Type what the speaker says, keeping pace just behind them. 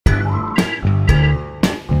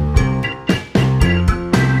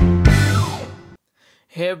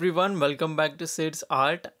everyone, welcome back to Sid's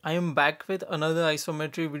Art. I am back with another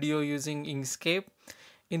isometry video using Inkscape.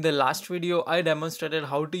 In the last video, I demonstrated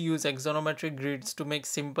how to use axonometric grids to make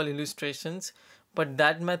simple illustrations, but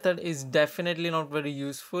that method is definitely not very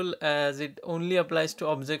useful as it only applies to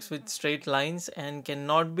objects with straight lines and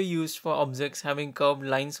cannot be used for objects having curved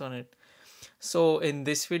lines on it. So in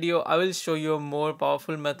this video, I will show you a more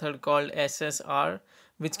powerful method called SSR,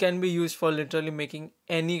 which can be used for literally making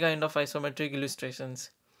any kind of isometric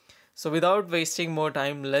illustrations. So without wasting more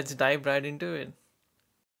time, let's dive right into it.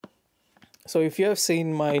 So if you have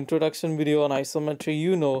seen my introduction video on isometry,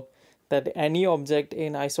 you know that any object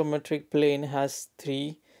in isometric plane has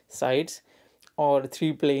three sides or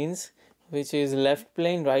three planes, which is left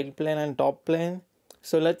plane, right plane and top plane.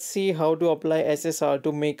 So let's see how to apply SSR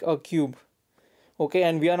to make a cube. Okay,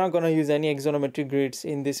 and we are not going to use any axonometric grids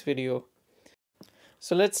in this video.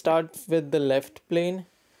 So let's start with the left plane.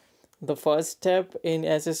 The first step in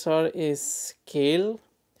SSR is scale.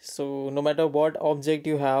 So no matter what object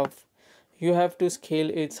you have to scale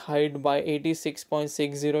its height by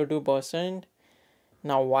 86.602%.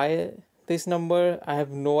 Now why this number? I have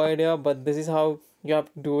no idea, but this is how you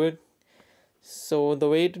have to do it. So the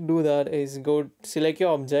way to do that is select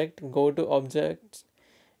your object, go to objects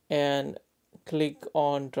and click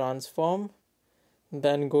on transform,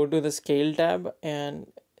 then go to the scale tab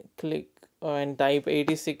and click and type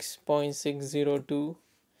 86.602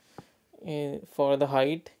 for the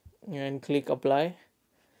height and click apply.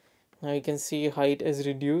 Now you can see height is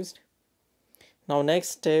reduced. Now next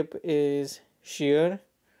step is shear.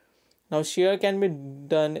 Now shear can be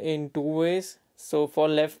done in two ways. So for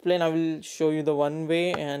left plane I will show you the one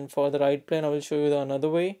way, and for the right plane I will show you the another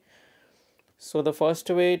way. So the first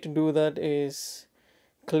way to do that is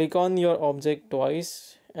click on your object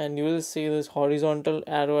twice and you will see this horizontal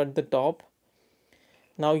arrow at the top.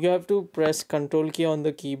 Now you have to press Ctrl key on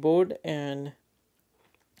the keyboard and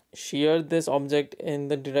shear this object in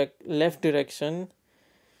the left direction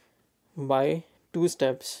by 2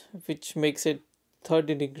 steps, which makes it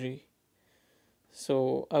 30 degree.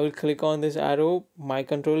 So I will click on this arrow, my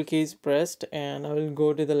Ctrl key is pressed, and I will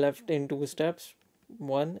go to the left in 2 steps,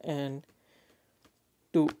 1 and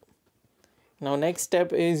 2. Now next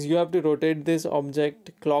step is you have to rotate this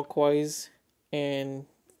object clockwise and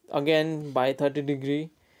again by 30 degree.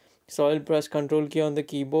 So I'll press Ctrl key on the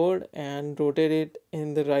keyboard and rotate it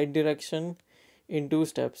in the right direction in 2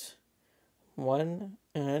 steps, 1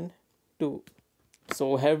 and 2.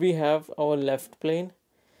 So here we have our left plane.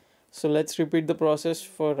 So let's repeat the process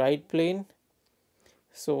for right plane.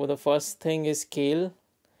 So the first thing is scale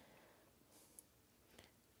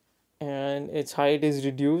and its height is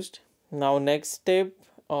reduced. Now next step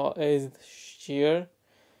is shear,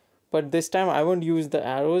 but this time I won't use the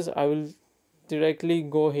arrows. I will directly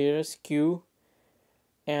go here, skew,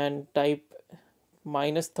 and type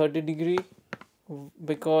minus 30 degree,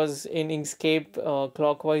 because in Inkscape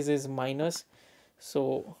clockwise is minus.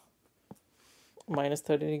 So minus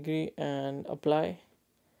 30 degree and apply.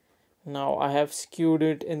 Now I have skewed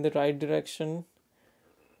it in the right direction.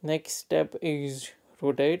 Next step is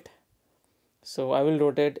rotate. So I will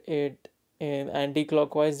rotate it in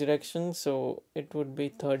anti-clockwise direction, so it would be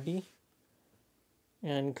 30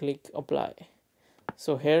 and click apply.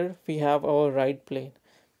 So here we have our right plane.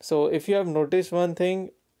 So if you have noticed one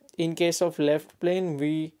thing, in case of left plane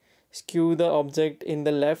we skew the object in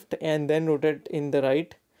the left and then rotate in the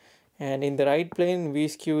right, and in the right plane we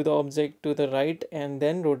skew the object to the right and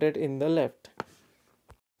then rotate in the left.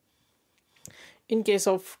 In case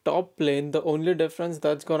of top plane, the only difference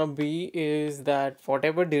that's gonna be is that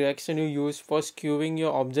whatever direction you use for skewing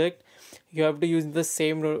your object, you have to use the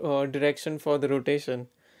same direction for the rotation.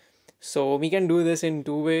 So we can do this in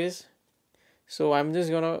 2 ways. So I'm just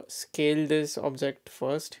gonna scale this object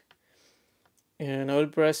first and I will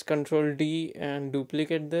press Ctrl D and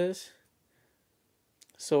duplicate this.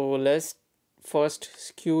 So let's first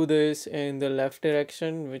skew this in the left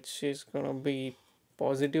direction, which is gonna be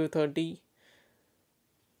positive 30.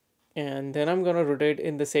 And then I'm gonna rotate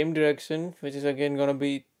in the same direction, which is again gonna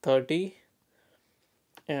be 30.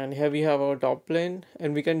 And here we have our top plane,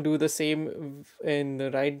 and we can do the same in the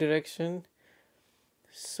right direction.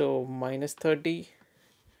 So minus 30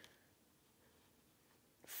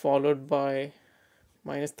 followed by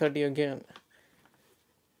minus 30 again.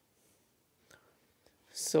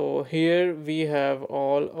 So here we have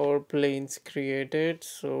all our planes created.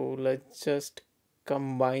 So let's just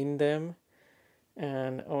combine them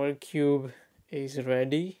and our cube is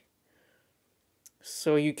ready.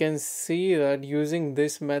 So you can see that using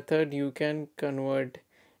this method you can convert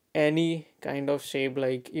any kind of shape,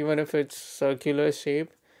 like even if it's circular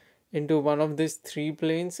shape, into one of these three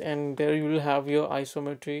planes, and there you will have your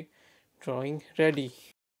isometry drawing ready.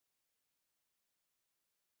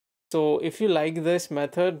 So if you like this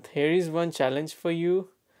method, here is one challenge for you.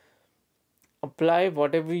 Apply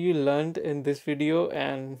whatever you learned in this video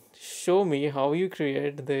and show me how you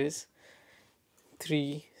create this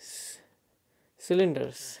three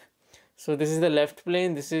cylinders. So this is the left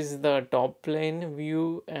plane, this is the top plane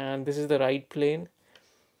view, and this is the right plane.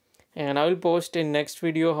 And I will post in next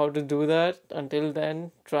video how to do that. Until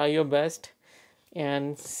then, try your best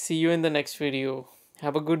and see you in the next video.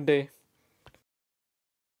 Have a good day.